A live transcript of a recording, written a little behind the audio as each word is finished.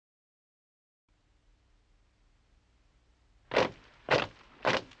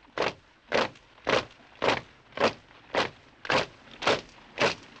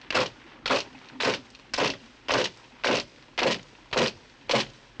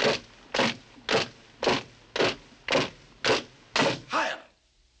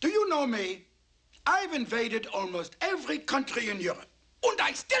know me. I've invaded almost every country in Europe. And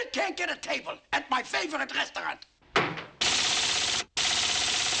I still can't get a table at my favorite restaurant.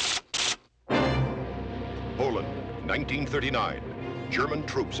 Poland, 1939. German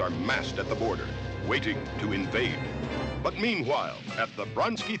troops are massed at the border, waiting to invade. But meanwhile, at the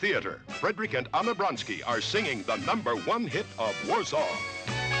Bronsky Theater, Frederick and Anna Bronsky are singing the #1 hit of Warsaw.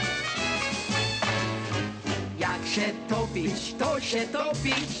 Jak się topić, to się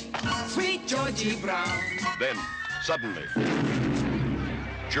topić, sweet Georgie Brown. Then, suddenly,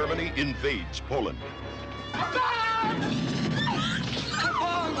 Germany invades Poland.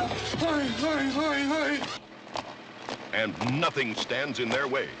 And nothing stands in their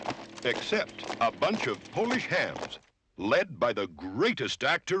way, except a bunch of Polish hams, led by the greatest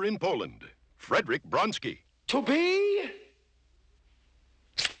actor in Poland, Frederick Bronsky. To be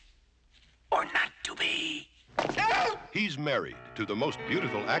or not to be? He's married to the most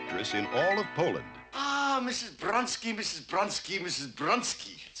beautiful actress in all of Poland. Ah, Mrs. Bronsky, Mrs. Bronsky, Mrs.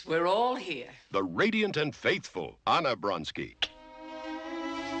 Bronsky. We're all here. The radiant and faithful Anna Bronsky.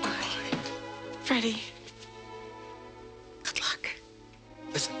 Freddie, good luck.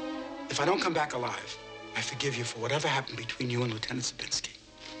 Listen, if I don't come back alive, I forgive you for whatever happened between you and Lieutenant Zabinski.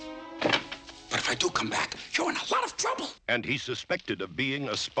 But if I do come back, you're in a lot of trouble. And he's suspected of being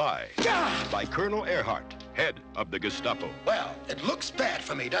a spy by Colonel Ehrhardt, head of the Gestapo. Well, it looks bad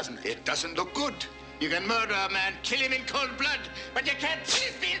for me, doesn't it? It doesn't look good. You can murder a man, kill him in cold blood, but you can't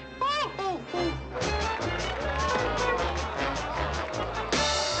kill him.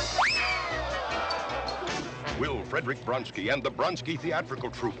 Will Frederick Bronsky and the Bronsky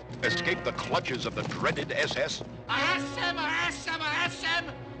theatrical troupe escape the clutches of the dreaded SS? Arrest him! Arrest him! Arrest him!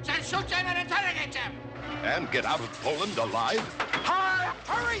 Then shoot him and interrogate him! And get out of Poland alive? Hurry!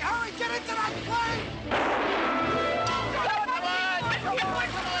 Hurry! Hurry! Get into that plane!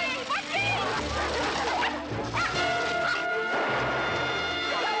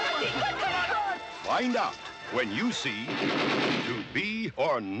 Find out when you see To Be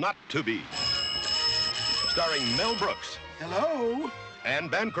or Not to Be. Starring Mel Brooks. Hello? And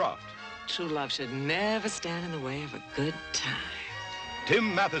Bancroft. True love should never stand in the way of a good time.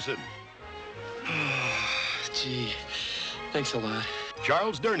 Tim Matheson. Gee, thanks a lot.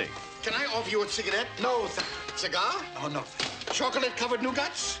 Charles Durning. Can I offer you a cigarette? No, Cigar? oh, no. Chocolate-covered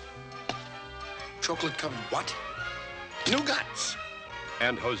nougats? Chocolate-covered what? Nougats.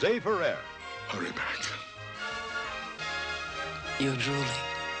 And José Ferrer. Hurry back. You're drooling.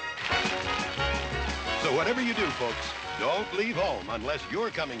 So whatever you do, folks, don't leave home unless you're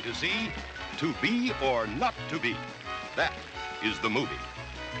coming to see To Be or Not to Be. That is the movie.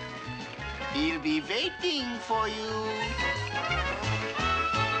 He'll be waiting for you.